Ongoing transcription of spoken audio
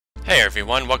Hey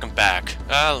everyone, welcome back.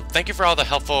 Thank you for all the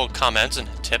helpful comments and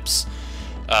tips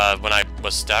when I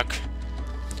was stuck.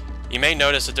 You may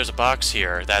notice that there's a box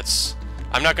here that's...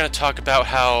 I'm not going to talk about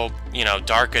how,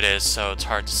 dark it is so it's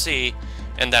hard to see,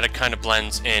 and that it kind of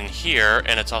blends in here,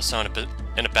 and it's also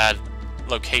in a bad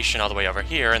location all the way over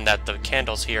here, and that the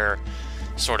candles here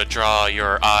sort of draw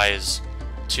your eyes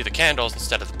to the candles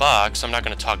instead of the box. I'm not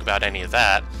going to talk about any of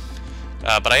that,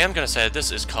 but I am going to say that this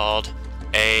is called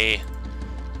a...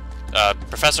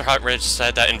 Professor Hartridge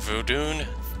said that in voodoo,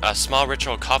 a small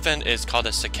ritual coffin is called a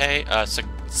sekey,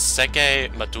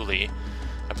 sekey madoule.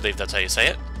 I believe that's how you say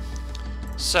it.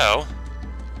 So,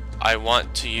 I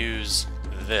want to use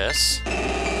this.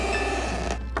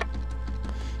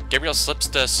 Gabriel slips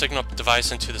the signal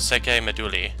device into the sekey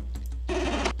madoule.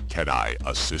 Can I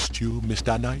assist you,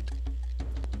 Mr. Knight?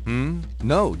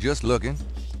 No, just looking.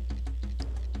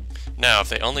 Now, if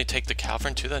they only take the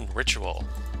cavern to the ritual.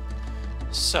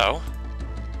 So...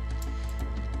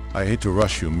 I hate to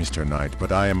rush you, Mr. Knight,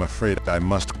 but I am afraid I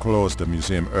must close the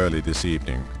museum early this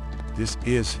evening. This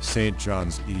is St.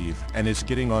 John's Eve, and it's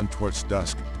getting on towards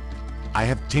dusk. I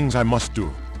have things I must do.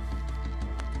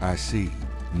 I see.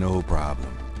 No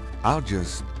problem. I'll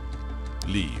just...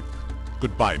 leave.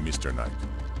 Goodbye, Mr. Knight.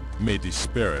 May the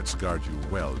spirits guard you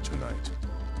well tonight.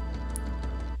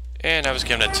 And I was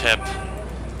given a tip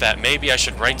that maybe I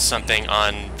should write something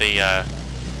on the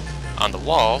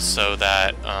wall so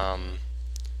that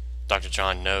Dr.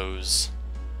 John knows,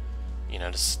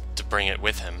 to bring it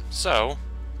with him. So,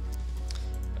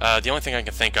 the only thing I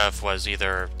could think of was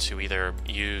either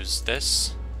use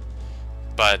this,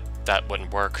 but that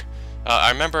wouldn't work.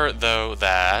 I remember though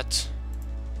that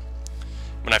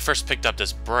when I first picked up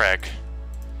this brick,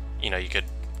 you could,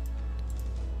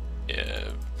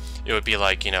 it would be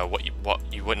like,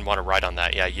 what you wouldn't want to write on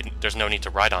that. Yeah, there's no need to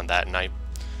write on that, and I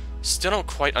still don't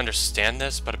quite understand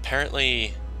this, but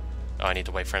apparently... Oh, I need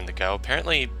to wait for him to go.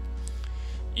 Apparently,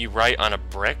 you write on a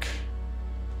brick.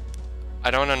 I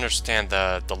don't understand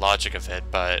the logic of it,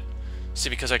 but...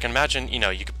 See, because I can imagine,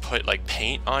 you could put, like,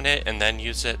 paint on it and then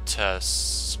use it to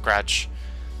scratch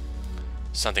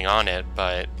something on it,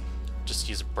 but just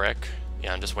use a brick.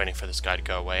 Yeah, I'm just waiting for this guy to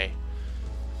go away.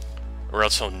 Or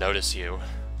else he'll notice you.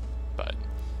 But...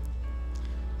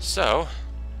 So...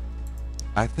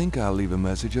 I think I'll leave a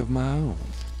message of my own.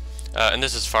 And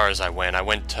this is as far as I went. I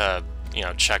went to,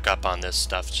 check up on this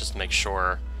stuff just to make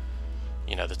sure,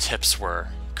 the tips were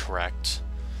correct.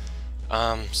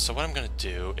 So what I'm going to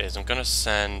do is I'm going to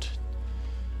send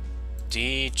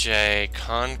DJ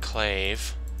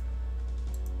Conclave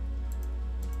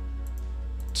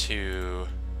to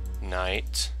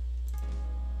Night.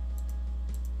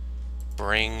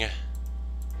 Bring...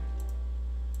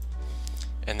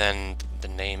 And then the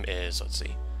name is, let's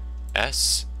see,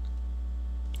 S-E,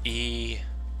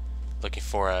 looking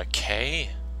for a K.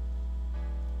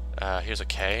 Here's a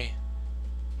K.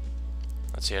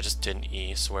 Let's see, I just did an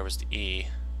E, so where was the E?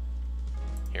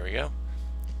 Here we go.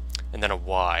 And then a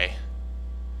Y,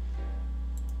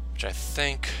 which I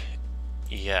think,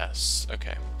 yes,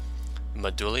 okay.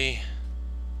 Madoule,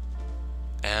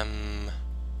 M,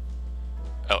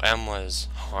 oh, M was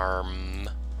harm.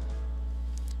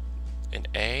 An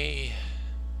A.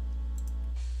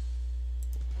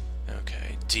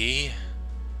 Okay, D.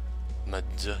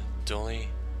 Madoule.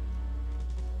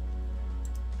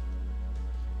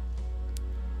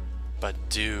 But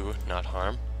do not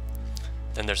harm.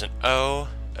 Then there's an O,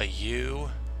 a U.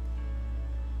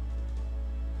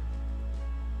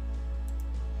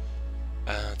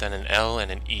 Then an L and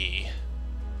an E.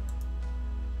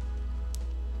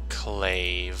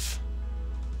 Clave.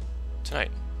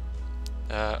 Tonight.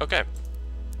 Okay.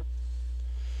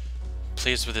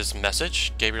 Pleased with his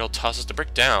message, Gabriel tosses the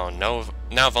brick down. Now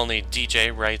if only DJ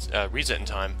reads it in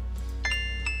time.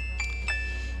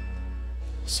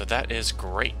 So that is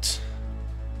great.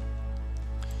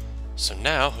 So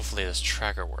now, hopefully this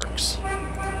tracker works.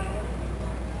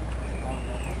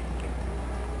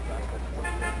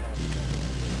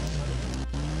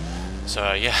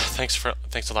 So yeah, thanks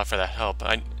a lot for that help.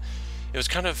 It was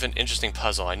kind of an interesting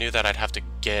puzzle. I knew that I'd have to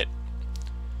get,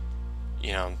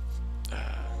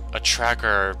 a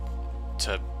tracker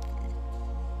to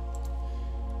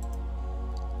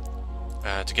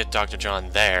get Dr. John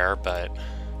there, but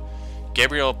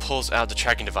Gabriel pulls out the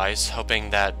tracking device,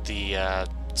 hoping that the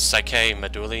sekey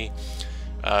madoule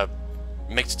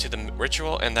makes it to the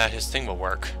ritual and that his thing will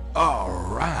work. All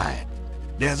right.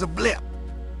 There's a blip.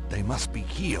 They must be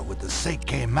here with the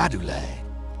sekey madoule.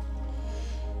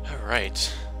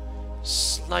 Alright.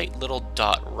 Slight little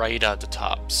dot right at the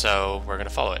top, so we're gonna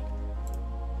follow it.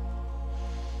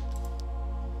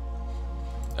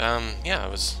 Yeah,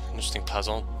 it was an interesting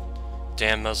puzzle.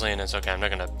 Damn mausoleum is okay, I'm not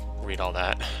gonna read all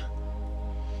that.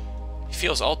 He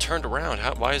feels all turned around.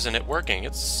 Why isn't it working?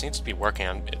 It seems to be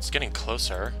working. It's getting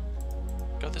closer.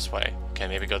 Go this way. Okay,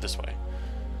 maybe go this way.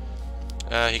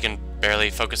 He can barely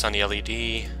focus on the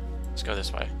LED. Let's go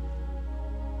this way.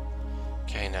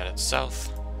 Okay, now it's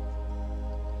south.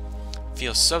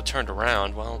 Feels so turned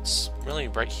around. Well, it's really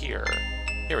right here.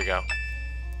 Here we go.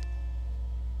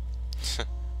 I'm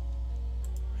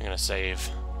gonna save.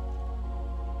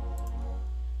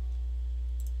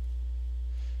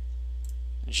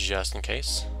 Just in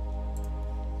case.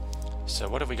 So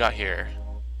what have we got here?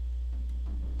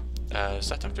 Is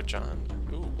that Dr. John?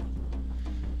 Ooh.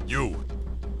 You!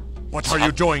 What are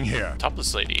you doing here?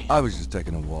 Topless lady. I was just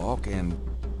taking a walk and...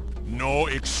 No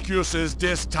excuses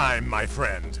this time, my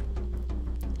friend.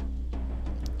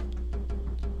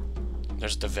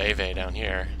 There's the Veve down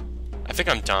here. I think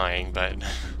I'm dying, but...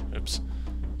 Oops.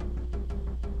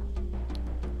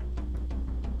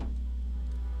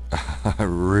 I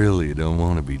really don't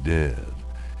want to be dead.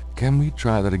 Can we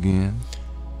try that again?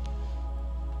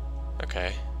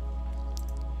 Okay.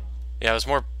 Yeah, I was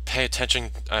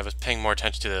paying more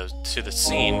attention to the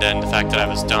scene than the fact that I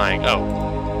was dying. Oh.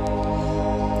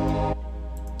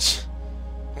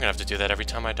 I'm gonna have to do that every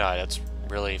time I die. That's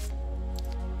really...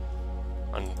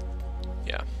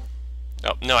 yeah.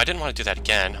 Oh, no, I didn't want to do that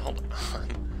again. Hold on.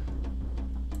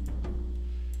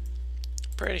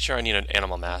 Pretty sure I need an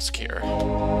animal mask here.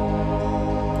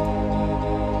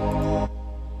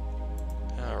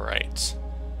 Alright.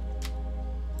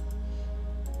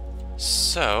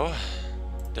 So,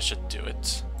 this should do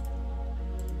it.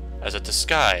 As a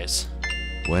disguise.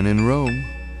 When in Rome,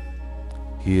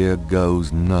 here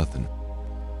goes nothing.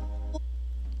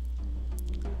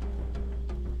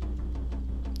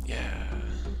 Yeah.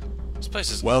 This place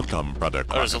is... Welcome, brother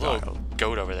Oh, there's a Crocodile. little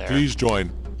goat over there. Please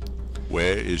join.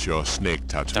 Where is your snake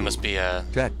tattoo? That must be a...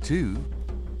 Tattoo?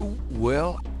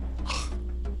 Well,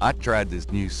 I tried this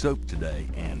new soap today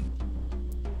and...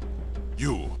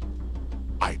 You.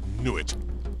 I knew it.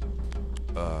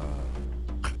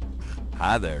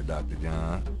 Hi there, Dr.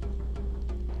 John.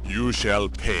 You shall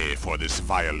pay for this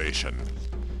violation.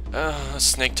 a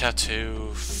snake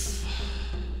tattoo.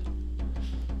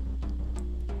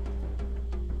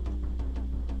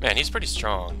 Man, he's pretty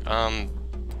strong.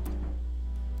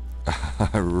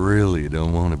 I really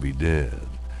don't want to be dead.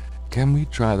 Can we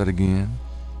try that again?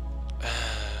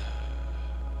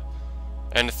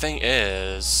 And the thing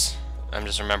is, I'm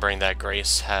just remembering that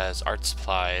Grace has art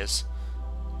supplies.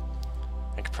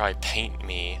 I could probably paint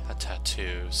me a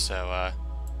tattoo, so,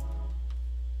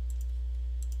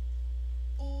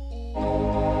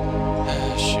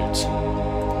 shoot.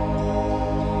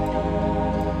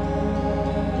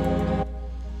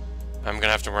 I'm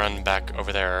gonna have to run back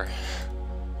over there.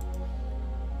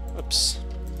 Oops.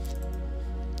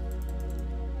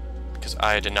 Because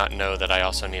I did not know that I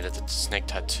also needed the snake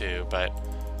tattoo, but,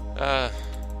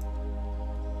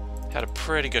 had a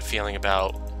pretty good feeling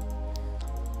about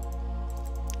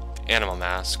animal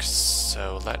masks,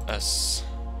 so let us...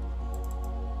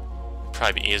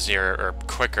 Probably be easier or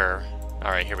quicker.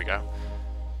 Alright, here we go.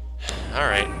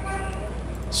 Alright.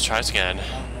 Let's try this again.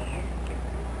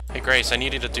 Hey Grace, I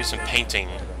need you to do some painting.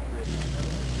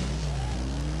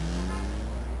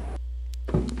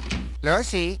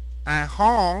 Lucy, I'm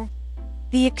home.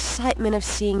 The excitement of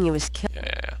seeing you is killing.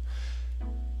 Yeah.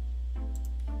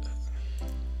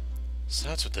 So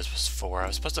that's what this was for. I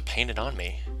was supposed to paint it on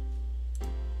me.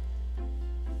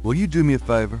 Will you do me a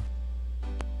favor?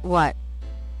 What?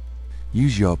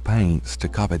 Use your paints to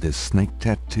copy this snake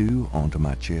tattoo onto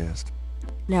my chest.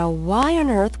 Now, why on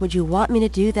earth would you want me to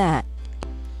do that?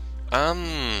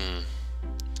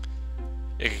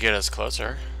 It could get us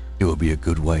closer. It would be a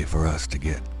good way for us to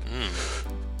get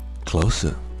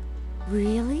closer.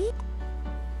 Really?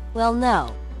 Well,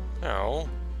 no. No.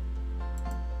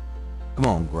 Come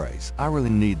on, Grace. I really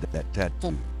need that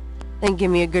tattoo. Then give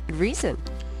me a good reason.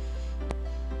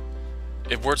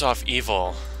 It wards off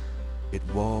evil. It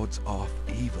wards off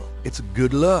evil. It's a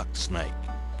good luck, Snake.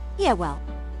 Yeah, well,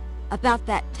 about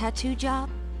that tattoo job,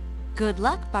 good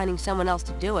luck finding someone else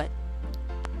to do it.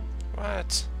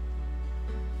 What?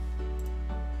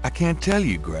 I can't tell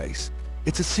you, Grace.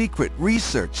 It's a secret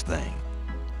research thing.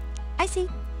 I see.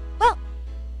 Well,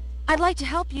 I'd like to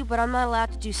help you, but I'm not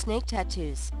allowed to do snake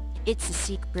tattoos. It's a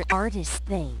secret artist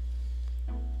thing.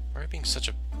 Why are you being such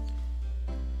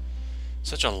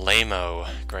a lame-o,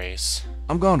 Grace?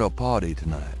 I'm going to a party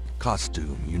tonight.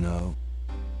 Costume, you know.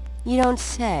 You don't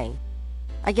say.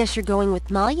 I guess you're going with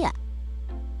Malia.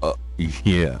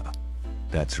 Yeah.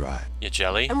 That's right. You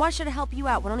jelly? And why should I help you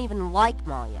out? We don't even like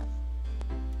Malia.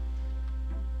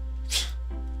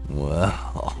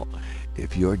 Well,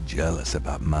 if you're jealous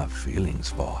about my feelings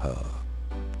for her...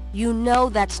 You know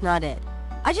that's not it.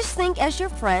 I just think, as your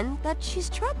friend, that she's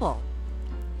trouble.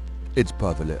 It's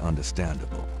perfectly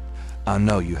understandable. I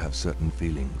know you have certain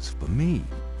feelings for me.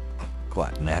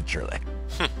 Quite naturally.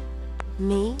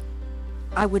 Me?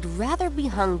 I would rather be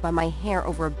hung by my hair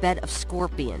over a bed of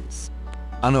scorpions.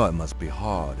 I know it must be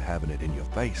hard having it in your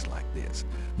face like this.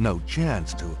 No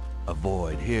chance to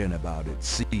avoid hearing about it,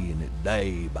 seeing it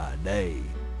day by day.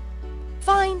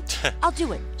 Fine, I'll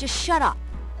do it. Just shut up.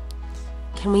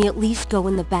 Can we at least go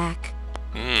in the back?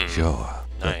 Sure.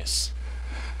 Nice.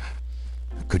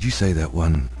 Could you say that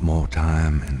one more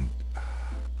time and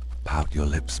pout your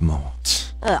lips more?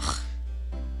 Ugh.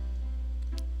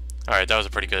 Alright, that was a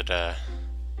pretty good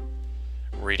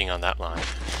reading on that line.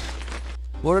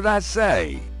 What did I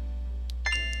say?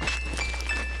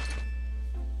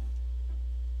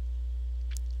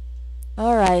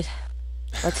 Alright,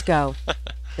 let's go.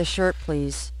 The shirt,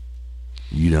 please.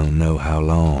 You don't know how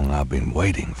long I've been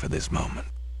waiting for this moment.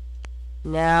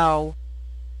 Now.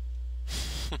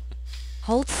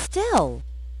 Hold still.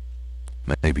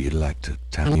 Maybe you'd like to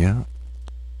tell me out?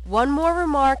 One more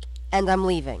remark, and I'm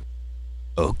leaving.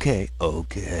 Okay,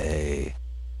 okay.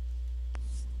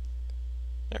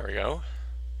 There we go.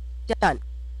 Done.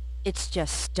 It's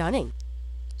just stunning.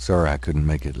 Sorry I couldn't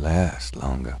make it last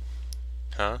longer.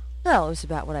 Huh? Well, it was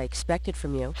about what I expected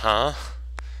from you. Huh?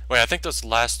 Wait, I think those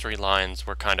last 3 lines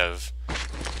were kind of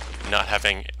not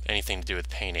having anything to do with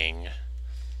painting,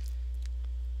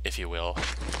 if you will.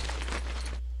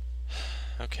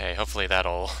 Okay, hopefully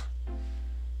that'll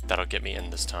get me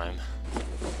in this time.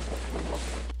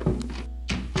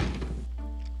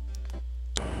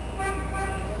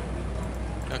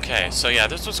 Okay, so yeah,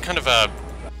 this was kind of a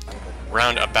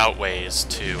roundabout ways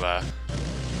to,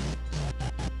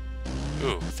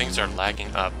 Ooh, things are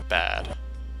lagging up bad.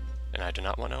 And I do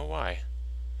not want to know why.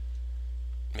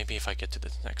 Maybe if I get to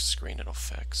the next screen it'll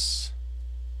fix.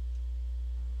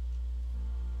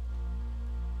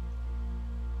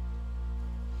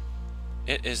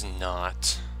 It is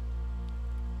not.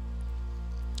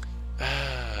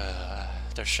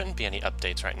 There shouldn't be any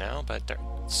updates right now, but there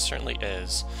certainly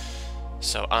is.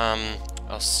 So,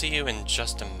 I'll see you in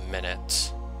just a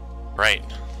minute. Right.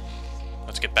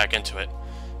 Let's get back into it.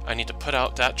 I need to put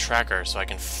out that tracker so I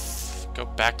can go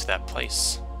back to that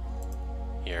place.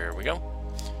 Here we go.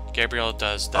 Gabriel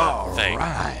does the thing.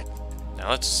 Right.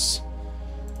 Now let's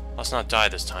not die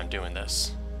this time doing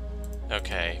this.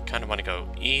 Okay, kind of want to go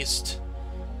east-ish.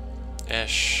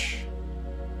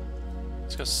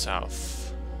 Let's go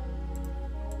south.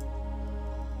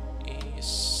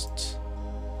 East.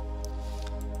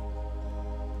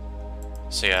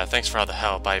 So yeah, thanks for all the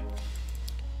help. I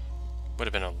would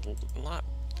have been a lot.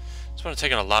 This would have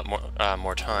taken a lot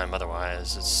more time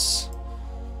otherwise. It's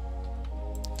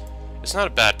not a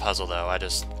bad puzzle though. I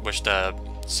just wish the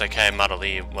sekey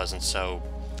madoule wasn't so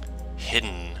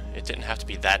hidden. It didn't have to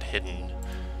be that hidden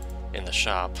in the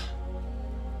shop.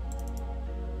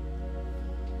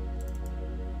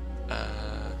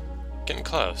 Getting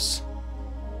close.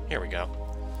 Here we go.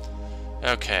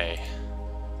 Okay.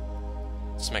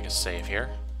 Let's make a save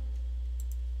here.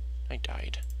 I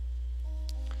died.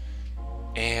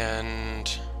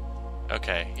 And...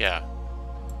 okay, yeah.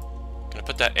 Gonna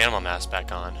put that animal mask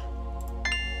back on.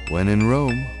 When in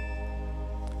Rome,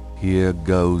 here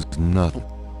goes nothing.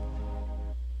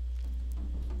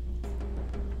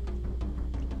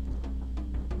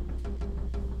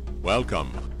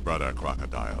 Welcome, Brother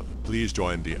Crocodile. Please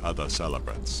join the other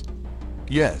celebrants.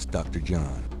 Yes, Dr.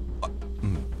 John.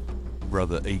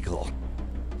 Brother Eagle.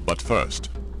 But first,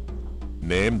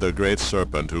 name the great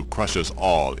serpent who crushes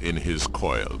all in his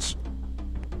coils.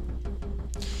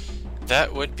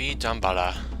 That would be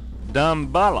Damballa.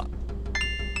 Damballa.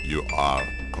 You are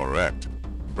correct,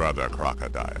 Brother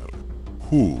Crocodile.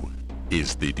 Who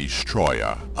is the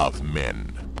destroyer of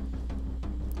men?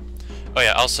 Oh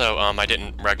yeah, also, I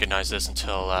didn't recognize this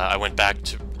until I went back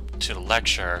to the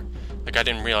lecture. Like, I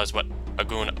didn't realize what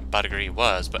Agun Badagri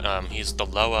was, but he's the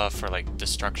Loa for, like,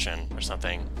 destruction or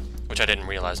something, which I didn't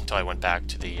realize until I went back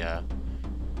to the,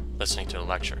 listening to the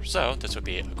lecture. So, this would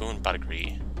be Agun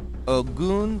Badagri.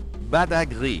 Agun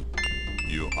Badagri.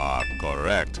 You are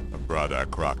correct, Brother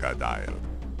Crocodile.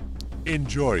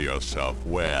 Enjoy yourself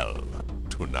well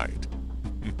tonight.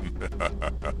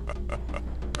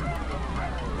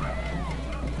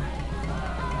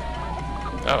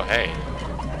 Oh, hey.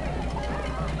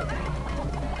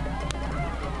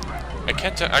 I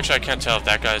can't tell. Actually, I can't tell if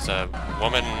that guy's a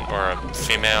woman or a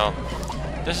female.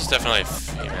 This is definitely a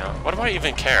female. What do I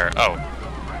even care? Oh.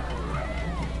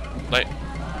 Like,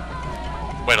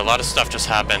 Wait, a lot of stuff just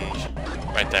happened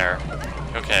right there.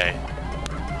 Okay.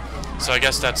 So I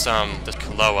guess that's, the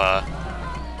Kaloa.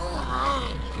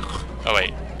 Oh,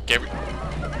 wait. Gabriel.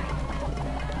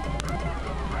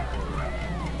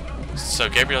 So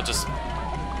Gabriel just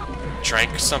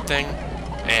drank something,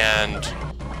 and...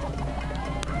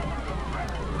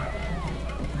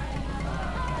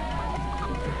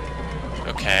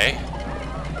 Okay.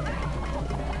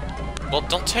 Well,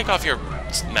 don't take off your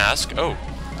mask. Oh.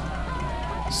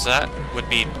 So that would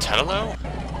be Tetelo?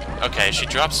 Okay, she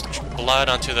drops blood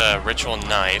onto the ritual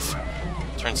knife.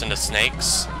 Turns into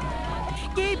snakes.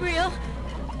 Gabriel!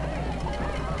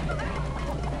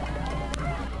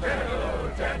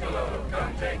 Tetelo, Tetelo,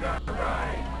 come take a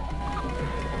ride.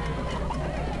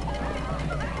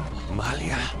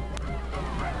 Malia?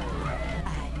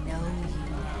 I know you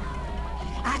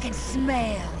now. I can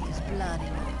smell his blood in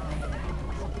your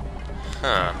veins.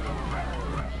 Huh.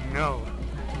 No.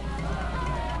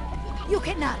 You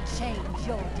cannot change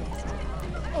your destiny,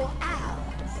 or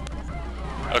ours.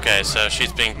 Okay, so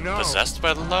she's being No. possessed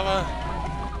by the Loa?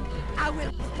 I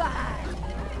will find.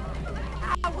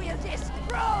 I will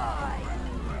destroy.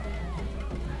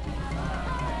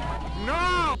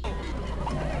 No!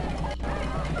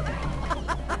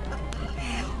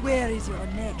 Where is your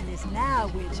necklace now,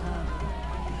 witch hunter?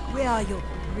 Where are your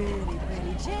pretty,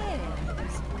 pretty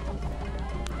gems?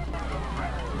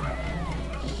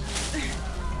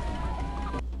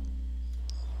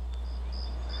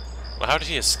 Well, how did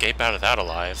he escape out of that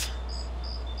alive?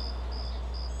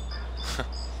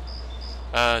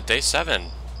 Day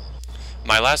 7.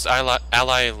 My last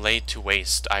ally laid to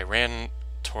waste. I ran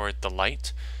toward the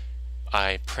light.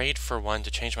 I prayed for one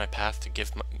to change my path to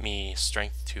give me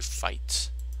strength to fight.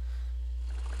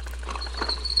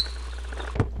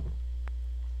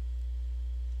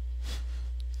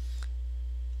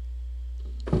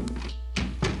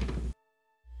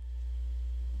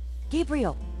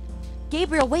 Gabriel!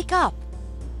 Gabriel, wake up!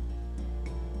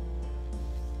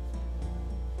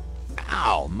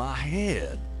 Ow, my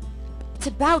head. It's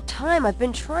about time. I've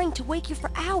been trying to wake you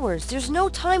for hours. There's no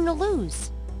time to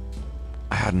lose.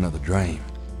 I had another dream.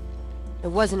 It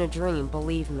wasn't a dream,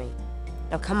 believe me.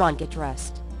 Now come on, get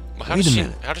dressed. Well, Wait a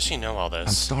minute. How does she know all I'm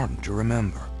this? starting to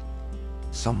remember.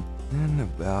 Something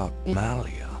about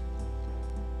Malia.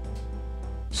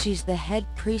 She's the head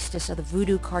priestess of the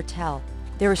voodoo cartel.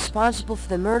 They're responsible for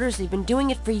the murders. They've been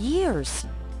doing it for years.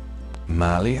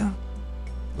 Malia?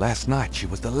 Last night she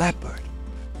was the leopard.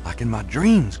 Like in my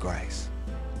dreams, Grace.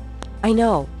 I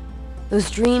know. Those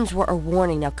dreams were a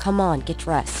warning. Now come on, get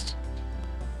dressed.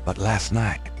 But last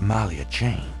night, Malia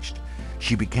changed.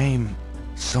 She became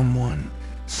someone,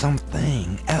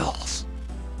 something else.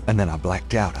 And then I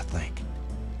blacked out, I think.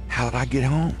 How did I get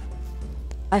home?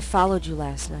 I followed you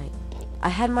last night. I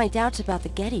had my doubts about the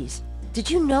Gettys. Did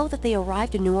you know that they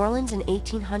arrived in New Orleans in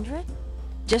 1800?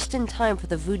 Just in time for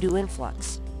the voodoo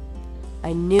influx.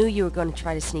 I knew you were going to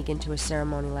try to sneak into a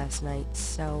ceremony last night,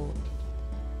 so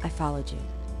I followed you.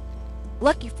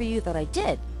 Lucky for you that I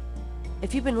did.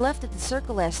 If you'd been left at the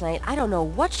circle last night, I don't know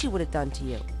what she would have done to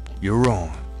you. You're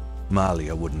wrong.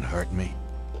 Malia wouldn't hurt me.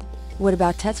 What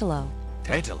about Tetelo?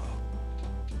 Tetelo?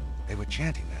 They were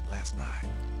chanting that last night.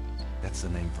 That's the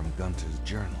name from Gunter's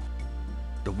journal.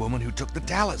 The woman who took the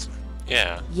talisman.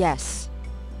 Yeah. Yes.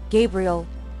 Gabriel,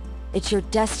 it's your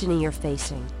destiny you're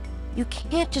facing. You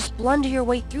can't just blunder your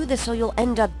way through this or you'll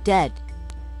end up dead.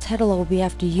 Tetelo will be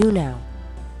after you now.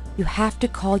 You have to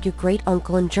call your great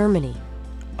uncle in Germany.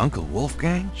 Uncle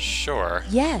Wolfgang? Sure.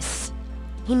 Yes.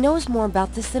 He knows more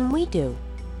about this than we do.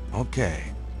 Okay,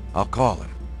 I'll call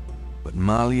him. But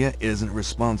Malia isn't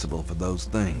responsible for those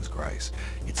things, Grace.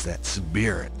 It's that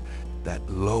spirit, that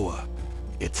Loa.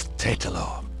 It's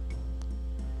Tetelo.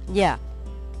 Yeah.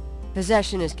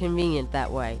 Possession is convenient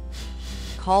that way.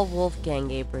 Call Wolfgang,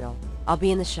 Gabriel. I'll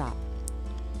be in the shop.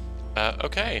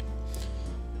 Okay.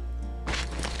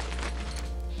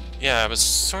 Yeah, it was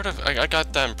sort of... I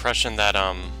got the impression that,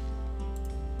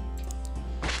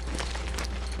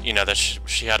 you know, that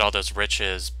she had all those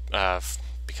riches,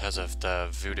 because of the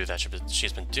voodoo that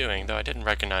she's been doing, though I didn't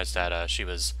recognize that, she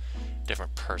was a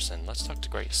different person. Let's talk to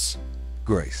Grace.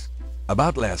 Grace,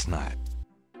 about last night.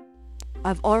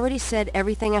 I've already said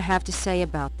everything I have to say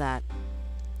about that.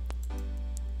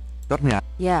 Got me out.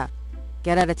 Yeah.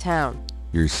 Get out of town.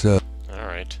 You're so...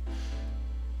 Alright.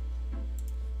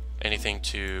 Anything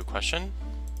to question?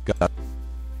 Got...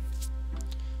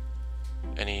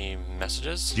 Any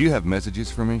messages? Do you have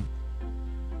messages for me?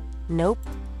 Nope.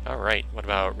 Alright, what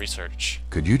about research?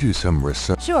 Could you do some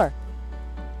research? Sure.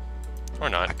 Or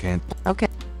not. I can't... Okay.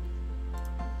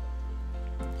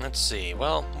 Let's see.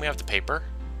 Well, we have the paper.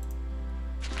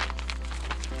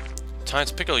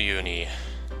 Times Pickle Uni,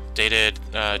 dated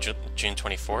June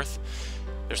 24th.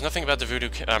 There's nothing about the voodoo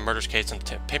murders case in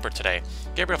the paper today.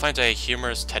 Gabriel finds a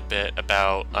humorous tidbit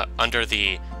about under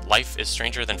the "Life is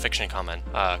Stranger Than Fiction"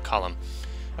 column.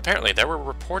 Apparently, there were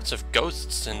reports of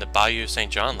ghosts in the Bayou St.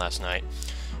 John last night.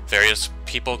 Various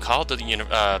people called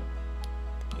the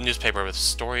newspaper with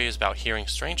stories about hearing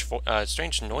strange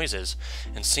noises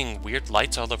and seeing weird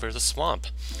lights all over the swamp.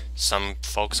 Some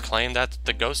folks claim that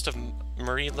the ghost of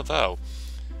Marie Laveau.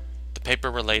 The paper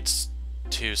relates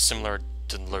to similar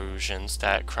delusions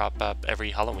that crop up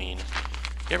every Halloween.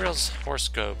 Gabriel's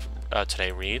horoscope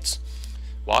today reads,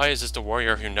 "Wise is the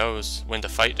warrior who knows when to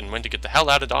fight and when to get the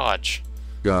hell out of Dodge."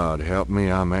 God help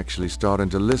me, I'm actually starting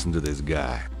to listen to this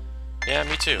guy. Yeah,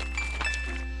 me too.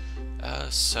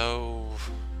 Well,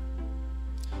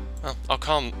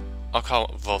 I'll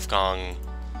call Wolfgang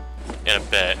in a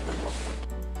bit.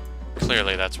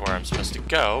 Clearly that's where I'm supposed to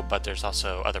go, but there's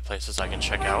also other places I can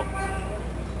check out.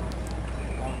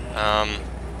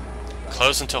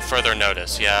 Closed until further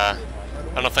notice. Yeah,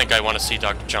 I don't think I want to see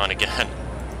Dr. John again.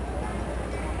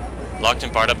 Locked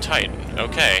and barred up tight.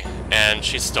 Okay, and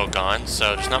she's still gone,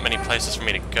 so there's not many places for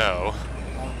me to go.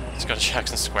 Let's go to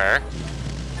Jackson Square.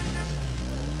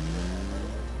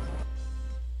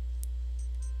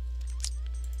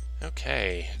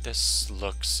 Okay, this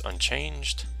looks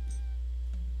unchanged.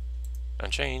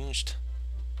 Unchanged.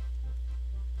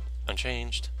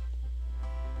 Unchanged.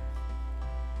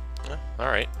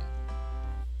 Alright.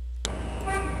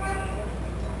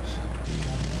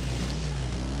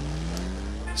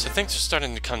 So things are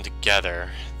starting to come together.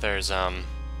 There's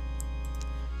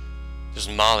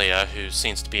Malia, who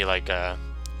seems to be like,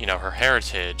 you know, her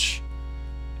heritage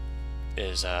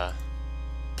is,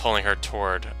 pulling her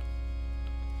toward...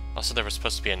 Also, there was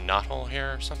supposed to be a knothole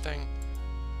here or something.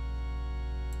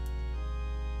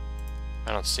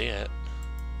 I don't see it.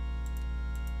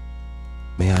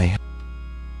 May I?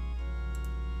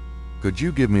 Could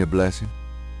you give me a blessing?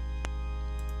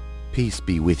 Peace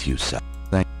be with you, sir.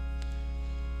 Thank.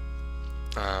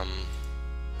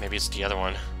 Maybe it's the other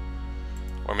one.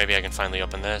 Or maybe I can finally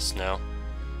open this. No.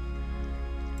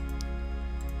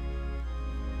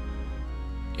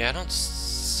 Yeah, I don't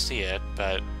see it,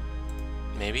 but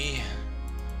maybe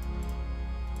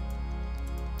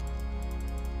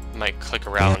I might click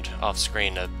around off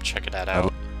screen to check that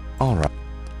out. All right.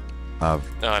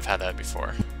 No, I've had that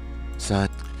before. Son,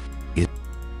 it.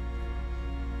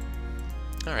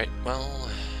 All right. Well.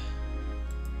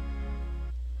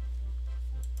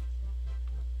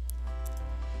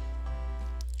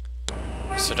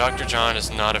 So Dr. John is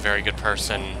not a very good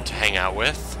person to hang out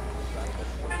with.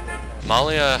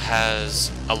 Malia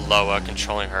has a Loa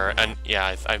controlling her, and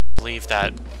yeah, I believe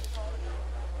that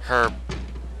her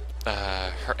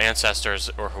her ancestors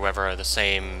or whoever are the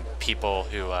same people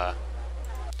who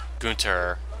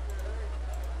Gunther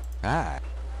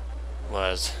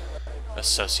was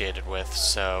associated with.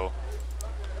 So,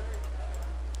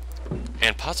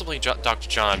 and possibly Dr.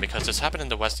 John, because this happened in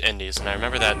the West Indies, and I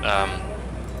remember that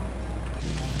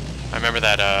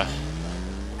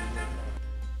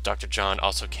Dr. John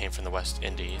also came from the West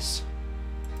Indies.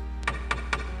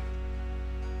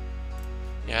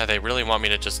 Yeah, they really want me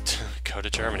to just go to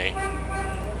Germany.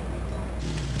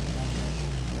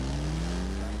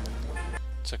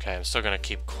 It's okay, I'm still gonna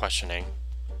keep questioning.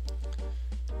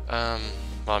 Well,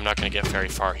 I'm not gonna get very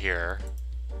far here.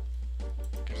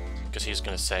 Because he's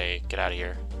gonna say, get out of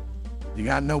here. You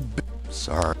got no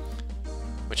Sorry.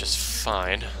 Which is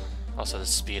fine. Also, the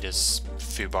speed is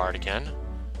foo-barred again.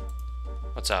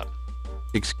 What's up?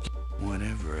 Excuse.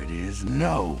 Whatever it is,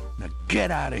 no. Now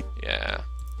get out of here. Yeah.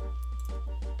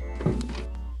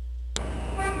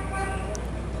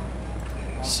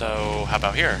 So, how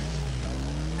about here?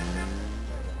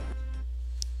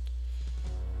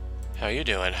 How you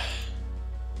doing?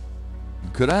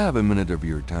 Could I have a minute of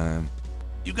your time?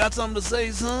 You got something to say,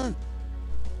 son?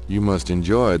 You must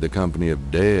enjoy the company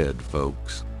of dead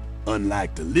folks.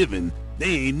 Unlike the living,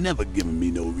 they ain't never given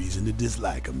me no reason to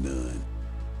dislike them none.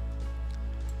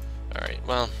 Alright,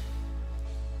 well.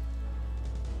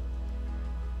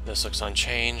 This looks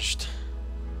unchanged.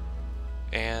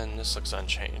 And this looks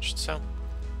unchanged, so.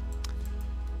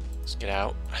 Let's get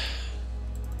out.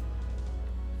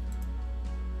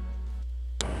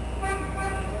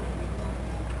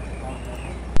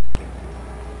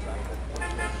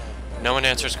 No one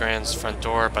answers Grand's front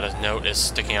door, but a note is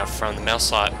sticking out from the mail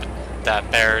slot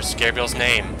that bears Gabriel's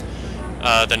name.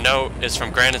 The note is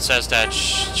from Gran and says that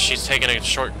she's taking a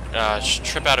short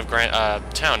trip out of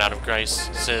town, out of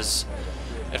Grace's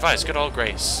advice. Good old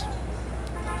Grace.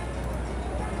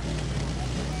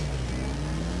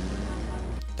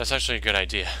 That's actually a good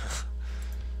idea.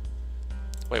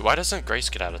 Wait, why doesn't Grace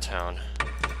get out of town?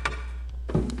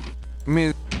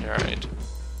 Miss... Alright.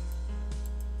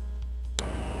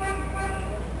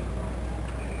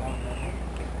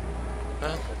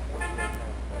 Well.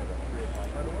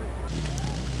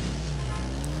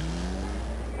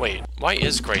 Wait, why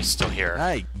is Grace still here?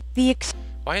 Hey,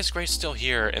 Why is Grace still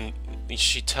here and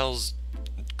she tells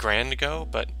Gran to go,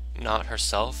 but not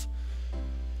herself?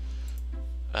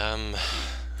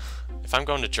 If I'm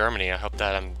going to Germany, I hope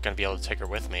that I'm gonna be able to take her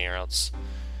with me, or else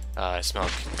I smell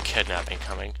kidnapping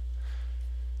coming.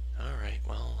 Alright,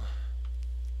 well...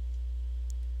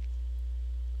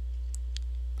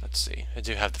 Let's see. I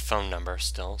do have the phone number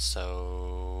still,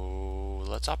 so...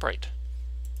 let's operate.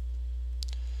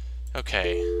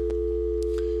 Okay.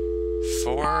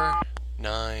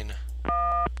 4909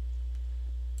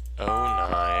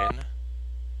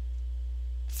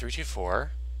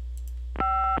 324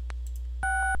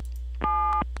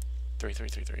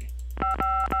 3333.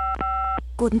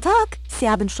 Guten Tag, Sie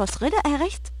haben Schloss Ritter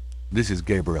erreicht? this is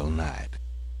Gabriel Knight.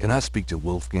 Can I speak to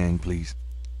Wolfgang, please?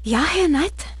 Ja, Herr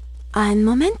Knight. Einen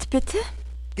Moment, bitte.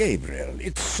 Gabriel,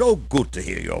 it's so good to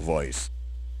hear your voice.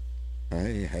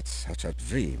 I had such a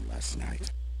dream last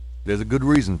night. There's a good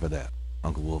reason for that,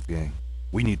 Uncle Wolfgang.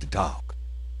 We need to talk.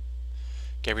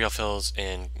 Gabriel fills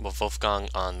in with Wolfgang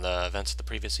on the events of the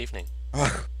previous evening.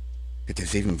 Ah, it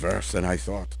is even worse than I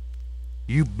thought.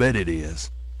 You bet it is.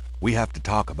 We have to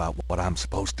talk about what I'm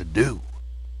supposed to do.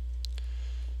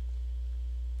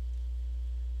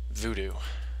 Voodoo.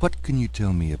 What can you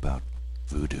tell me about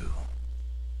voodoo?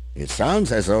 It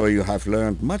sounds as though you have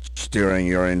learned much during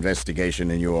your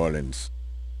investigation in New Orleans.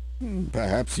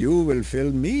 Perhaps you will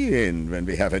fill me in when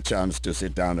we have a chance to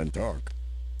sit down and talk.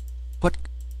 What...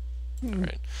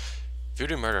 Alright.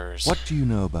 Voodoo murderers. What do you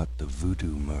know about the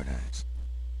voodoo murders?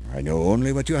 I know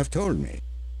only what you have told me.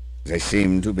 They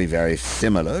seem to be very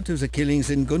similar to the killings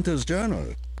in Gunther's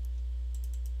journal.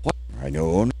 What? I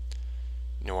know only...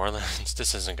 New Orleans,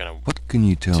 this isn't gonna What can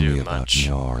you tell do me about much.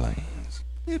 New Orleans?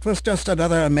 It was just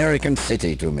another American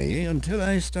city to me until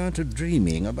I started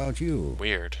dreaming about you.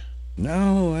 Weird.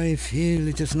 Now I feel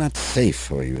it is not safe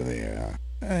for you there.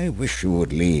 I wish you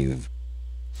would leave.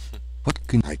 What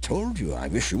can... I told you, I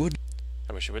wish you would.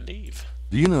 I wish you would leave.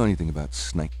 Do you know anything about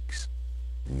snakes?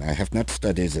 I have not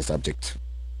studied the subject.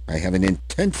 I have an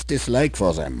intense dislike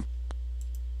for them.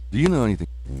 Do you know anything...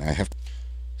 I have...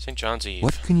 St. John's Eve.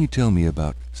 What can you tell me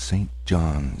about St.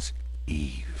 John's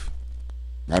Eve?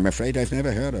 I'm afraid I've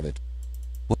never heard of it.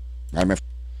 What?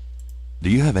 Do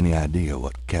you have any idea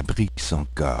what Agris and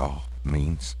Fon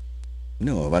means?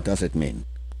 No, what does it mean?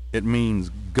 It means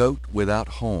goat without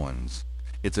horns.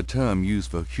 It's a term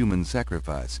used for human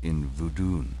sacrifice in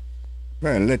voodoo.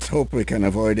 Well, let's hope we can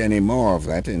avoid any more of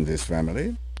that in this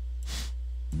family.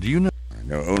 Do you know... I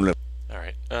know only...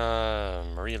 Alright,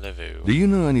 Marie Laveau. Do you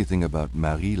know anything about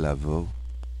Marie Laveau?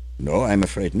 No, I'm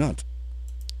afraid not.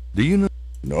 Do you know...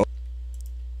 No.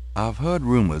 I've heard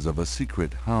rumors of a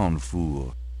secret hound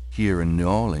fool here in New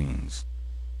Orleans.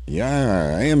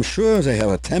 Yeah, I am sure they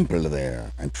have a temple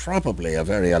there, and probably a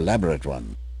very elaborate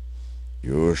one.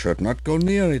 You should not go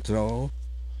near it, though.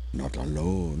 Not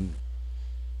alone.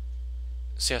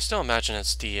 See, I still imagine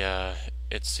it's the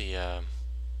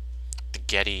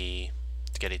Getty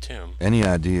tomb. Any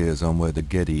ideas on where the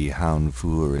Getty hound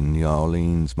fool in New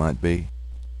Orleans might be?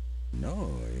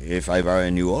 No, if I were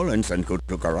in New Orleans and could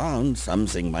look around,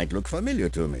 something might look familiar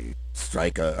to me.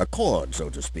 Strike a chord, so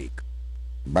to speak.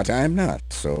 But I'm not,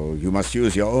 so you must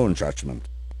use your own judgment.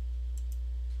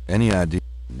 Any idea?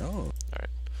 No. Alright.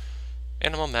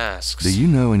 Animal masks. Do you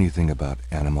know anything about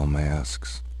animal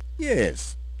masks?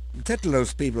 Yes.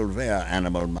 Tetelo's people wear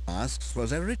animal masks for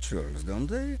their rituals, don't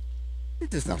they?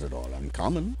 It is not at all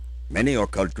uncommon. Many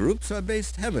occult groups are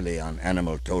based heavily on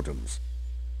animal totems.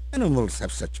 Animals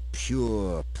have such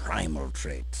pure, primal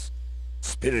traits.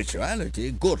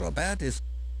 Spirituality, good or bad, is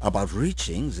about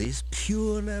reaching these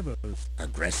pure levels.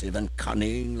 Aggressive and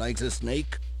cunning like the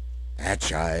snake.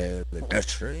 Agile and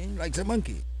nurturing like the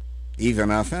monkey. Even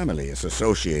our family is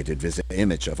associated with the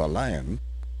image of a lion.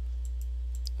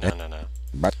 No.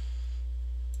 But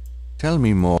Tell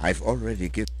me more. I've already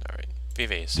given... Alright.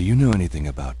 Vives. Do you know anything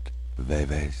about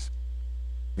Veves?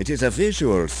 It is a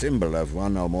visual symbol of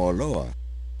one or more loa.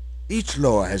 Each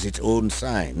loa has its own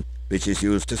sign, which is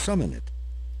used to summon it.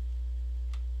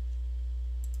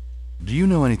 Do you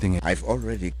know anything... I've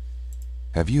already...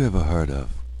 Have you ever heard of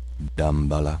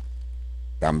Damballa?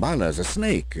 Damballa is a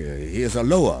snake. He is a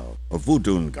loa, a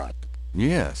voodoo god.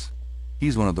 Yes.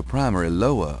 He's one of the primary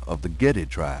Loa of the Getty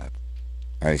tribe.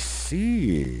 I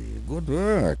see. Good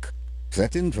work.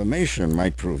 That information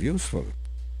might prove useful.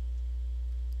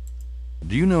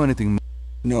 Do you know anything...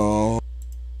 No.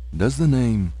 Does the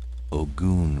name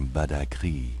Ogun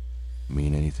Badakri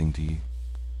mean anything to you?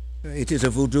 It is a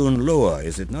voodoo lore,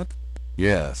 is it not?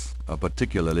 Yes, a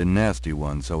particularly nasty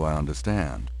one, so I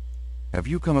understand. Have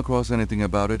you come across anything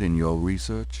about it in your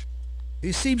research?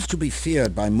 He seems to be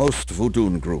feared by most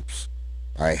voodoo groups.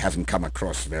 I haven't come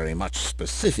across very much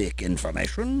specific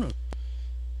information.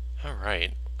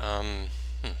 Alright,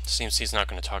 seems he's not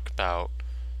going to talk about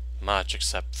much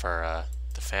except for,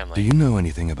 the family. Do you know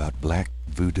anything about black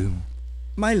voodoo?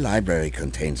 My library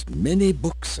contains many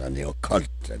books on the occult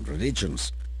and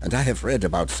religions, and I have read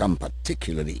about some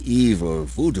particularly evil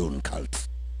voodoo cults.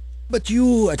 But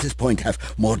you, at this point,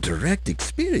 have more direct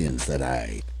experience than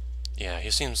I. Yeah,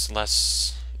 he seems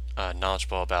less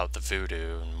knowledgeable about the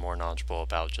voodoo and more knowledgeable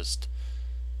about just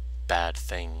bad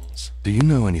things. Do you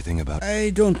know anything about... I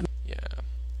don't... Yeah.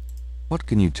 What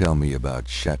can you tell me about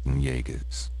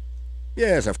Schattenjägers?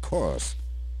 Yes, of course.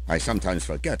 I sometimes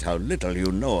forget how little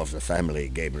you know of the family,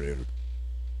 Gabriel.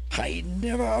 I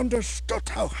never understood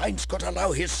how Heinz could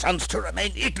allow his sons to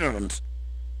remain ignorant.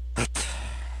 But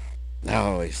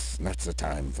now is not the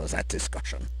time for that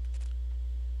discussion.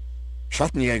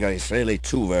 Schattenjäger is really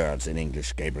two words in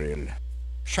English, Gabriel.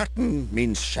 Schatten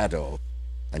means shadow,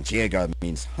 and Jäger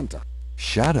means hunter.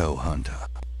 Shadow Hunter?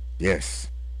 Yes.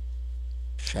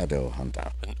 Shadow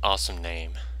Hunter. An awesome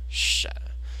name.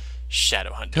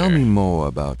 Shadow Hunter. Tell me more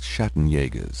about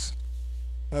Schattenjägers.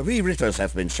 We Ritters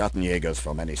have been Schattenjägers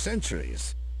for many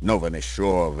centuries. No one is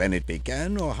sure when it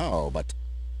began or how, but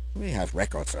we have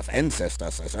records of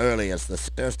ancestors as early as the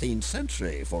 13th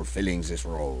century fulfilling this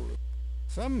role.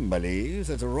 Some believe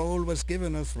that the role was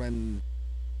given us when...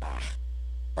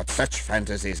 but such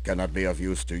fantasies cannot be of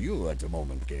use to you at the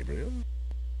moment, Gabriel.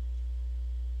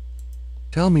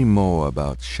 Tell me more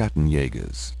about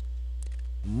Schattenjägers.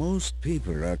 Most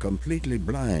people are completely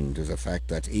blind to the fact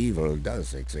that evil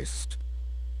does exist.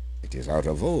 It is out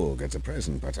of vogue at the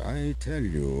present, but I tell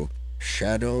you,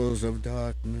 shadows of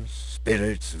darkness,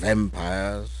 spirits,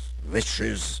 vampires,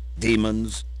 witches,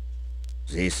 demons,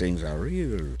 these things are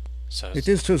real. So it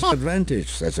is to the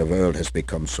advantage that the world has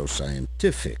become so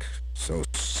scientific, so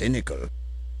cynical.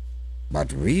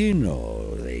 But we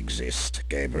know they exist,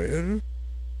 Gabriel,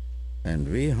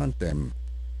 and we hunt them.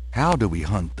 How do we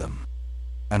hunt them?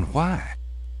 And why?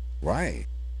 Why?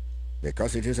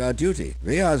 Because it is our duty.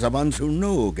 We are the ones who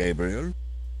know, Gabriel.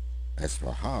 As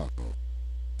for how,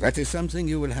 that is something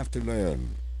you will have to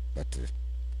learn, but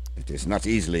it is not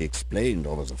easily explained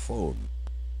over the phone.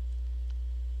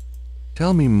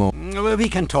 Tell me more. We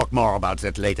can talk more about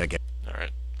that later,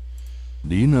 alright.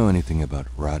 Do you know anything about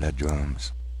Rada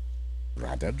drums?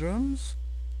 Rada drums?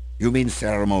 You mean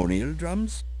ceremonial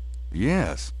drums?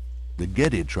 Yes. The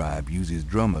Gedi tribe uses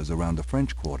drummers around the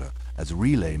French Quarter as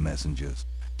relay messengers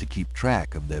to keep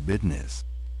track of their business.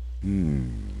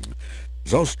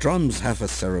 Those drums have a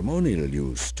ceremonial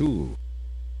use, too.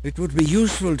 It would be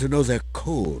useful to know their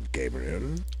code,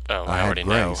 Gabriel. Oh, I I already had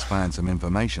know. Grace find some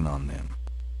information on them.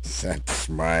 That's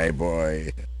my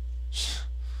boy.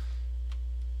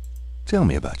 Tell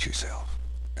me about yourself.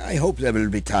 I hope there will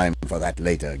be time for that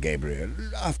later, Gabriel,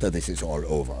 after this is all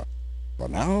over. For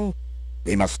now,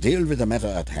 we must deal with the matter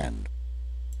at hand.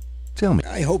 Tell me.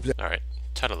 I hope that... Alright,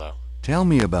 Tetelo. Tell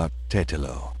me about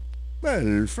Tetelo.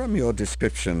 Well, from your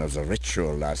description of the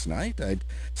ritual last night, I'd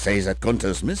say that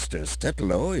Gunther's mistress,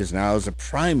 Tetelo, is now the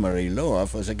primary lore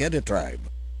for the Gedi tribe.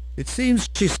 It seems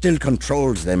she still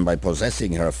controls them by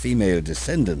possessing her female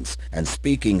descendants and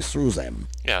speaking through them.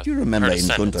 Yeah, Do you remember her in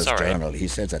descendants, Gunther's alright. journal he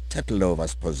said that Tetelo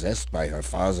was possessed by her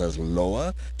father's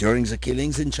lore during the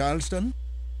killings in Charleston?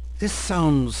 This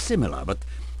sounds similar, but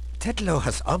Tetelo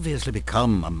has obviously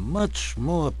become a much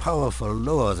more powerful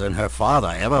lore than her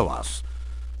father ever was.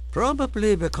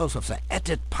 Probably because of the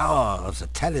added power of the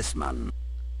talisman.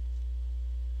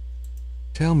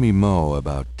 Tell me more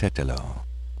about Tetelo.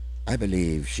 I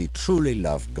believe she truly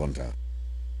loved Gunther.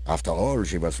 After all,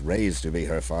 she was raised to be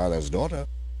her father's daughter.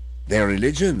 Their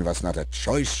religion was not a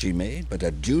choice she made, but a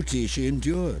duty she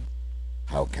endured.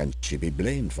 How can she be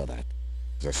blamed for that?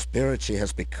 The spirit she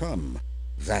has become,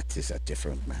 that is a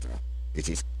different matter. It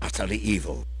is utterly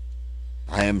evil.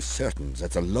 I am certain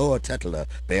that the lower Tetelo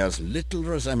bears little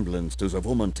resemblance to the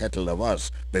woman Tetelo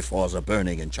was before the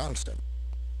burning in Charleston.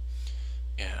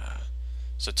 Yeah.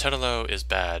 So Tetelo is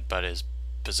bad, but is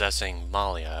possessing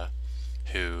Malia,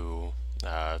 who,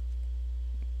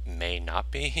 may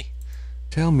not be?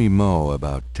 Tell me more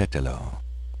about Tetelo.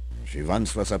 She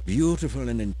once was a beautiful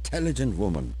and intelligent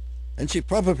woman, and she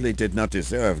probably did not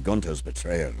deserve Gunther's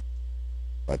betrayal.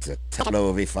 But the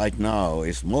Tetelo we fight now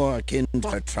is more akin to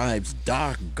her tribe's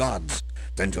dark gods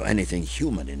than to anything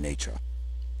human in nature.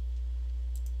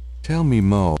 Tell me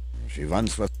more. She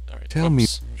once was... Alright, Tell me.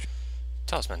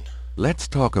 Talisman. Let's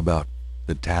talk about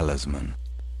the talisman.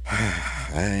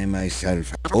 I myself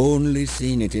have only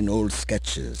seen it in old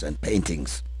sketches and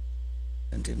paintings,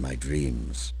 and in my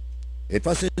dreams. It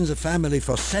was in the family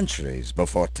for centuries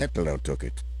before Tetelo took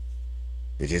it.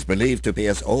 It is believed to be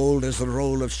as old as the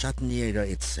role of Schattenjäger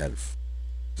itself.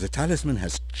 The talisman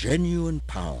has genuine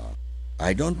power.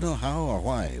 I don't know how or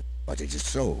why, but it is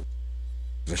so.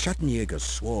 The Schattenjäger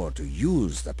swore to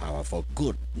use the power for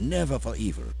good, never for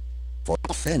evil. For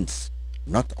offense,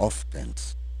 not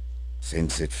offense.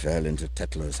 Since it fell into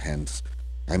Tetelo's hands,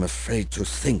 I'm afraid to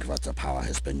think what the power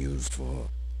has been used for,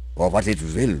 or what it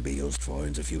will be used for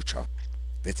in the future.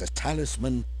 With the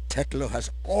talisman, Tetelo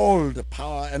has all the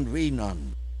power and we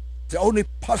none. The only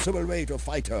possible way to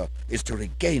fight her is to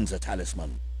regain the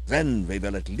talisman. Then we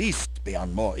will at least be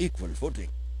on more equal footing.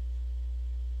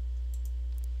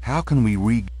 How can we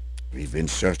We've been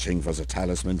searching for the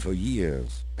talisman for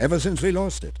years, ever since we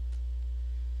lost it.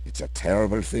 It's a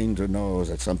terrible thing to know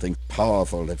that something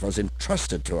powerful that was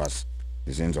entrusted to us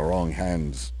is in the wrong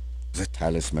hands. The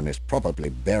talisman is probably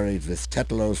buried with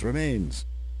Tetelo's remains.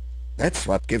 That's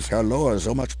what gives her lore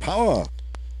so much power.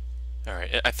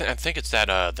 Alright, I think it's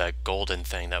that that golden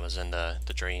thing that was in the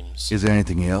dreams. Is there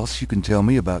anything else you can tell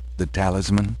me about the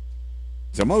talisman?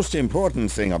 The most important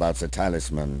thing about the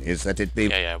talisman is that it be...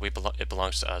 Yeah, it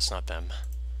belongs to us, not them.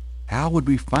 How would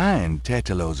we find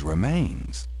Tetelo's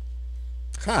remains?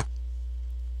 Ha!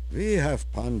 We have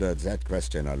pondered that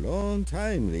question a long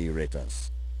time, the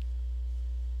Ritters.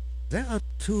 There are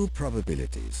two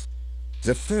probabilities.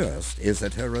 The first is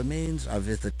that her remains are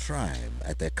with the tribe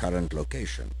at their current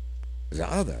location. The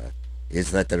other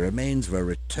is that the remains were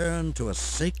returned to a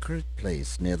sacred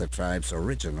place near the tribe's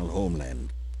original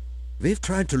homeland. We've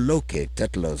tried to locate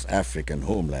Tetelo's African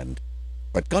homeland,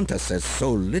 but Gunther says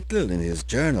so little in his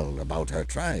journal about her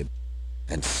tribe,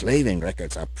 and slaving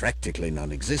records are practically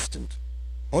non-existent.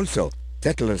 Also,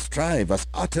 Tetelo's tribe was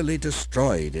utterly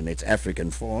destroyed in its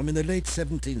African form in the late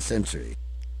 17th century.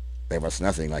 There was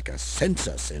nothing like a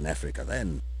census in Africa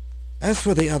then. As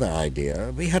for the other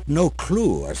idea, we had no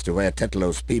clue as to where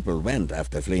Tetelo's people went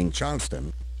after fleeing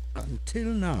Charleston, until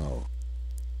now.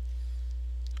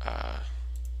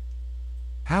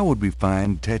 How would we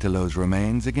find Tetelo's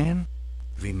remains again?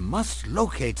 We must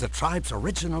locate the tribe's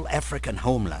original African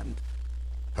homeland.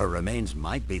 Her remains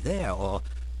might be there, or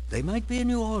they might be in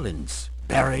New Orleans,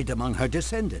 buried among her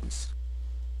descendants.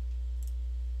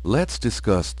 Let's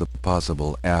discuss the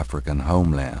possible African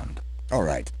homeland. All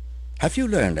right. Have you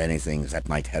learned anything that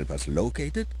might help us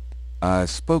locate it? I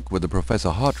spoke with the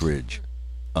Professor Hartridge.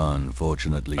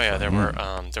 Unfortunately Oh yeah, for there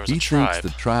him, there was a he tribe.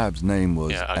 thinks the tribe's name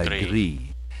was Yeah, Agris. Agris,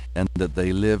 and that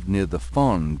they lived near the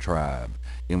Fon tribe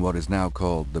in what is now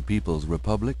called the People's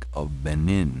Republic of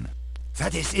Benin.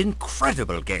 That is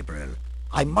incredible, Gabriel.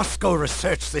 I must go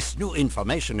research this new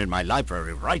information in my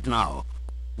library right now.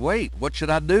 Wait, what should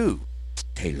I do?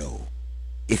 Tetelo.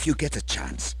 If you get a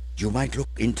chance, you might look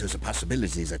into the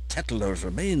possibility that Tetelo's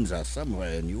remains are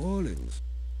somewhere in New Orleans.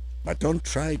 But don't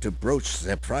try to broach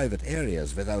their private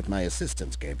areas without my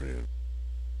assistance, Gabriel.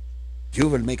 You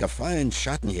will make a fine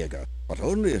Schattenjäger, but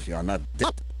only if you are not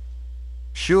dead.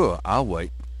 Sure, I'll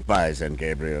wait. Goodbye then,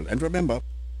 Gabriel, and remember,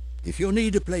 if you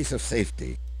need a place of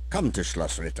safety, come to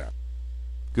Schloss Ritter.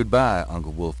 Goodbye,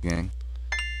 Uncle Wolfgang.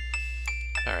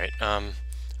 Alright, I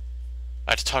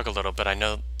had to talk a little, but I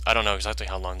don't know exactly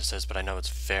how long this is, but I know it's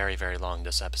very, very long,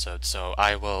 this episode, so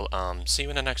I will, see you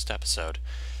in the next episode.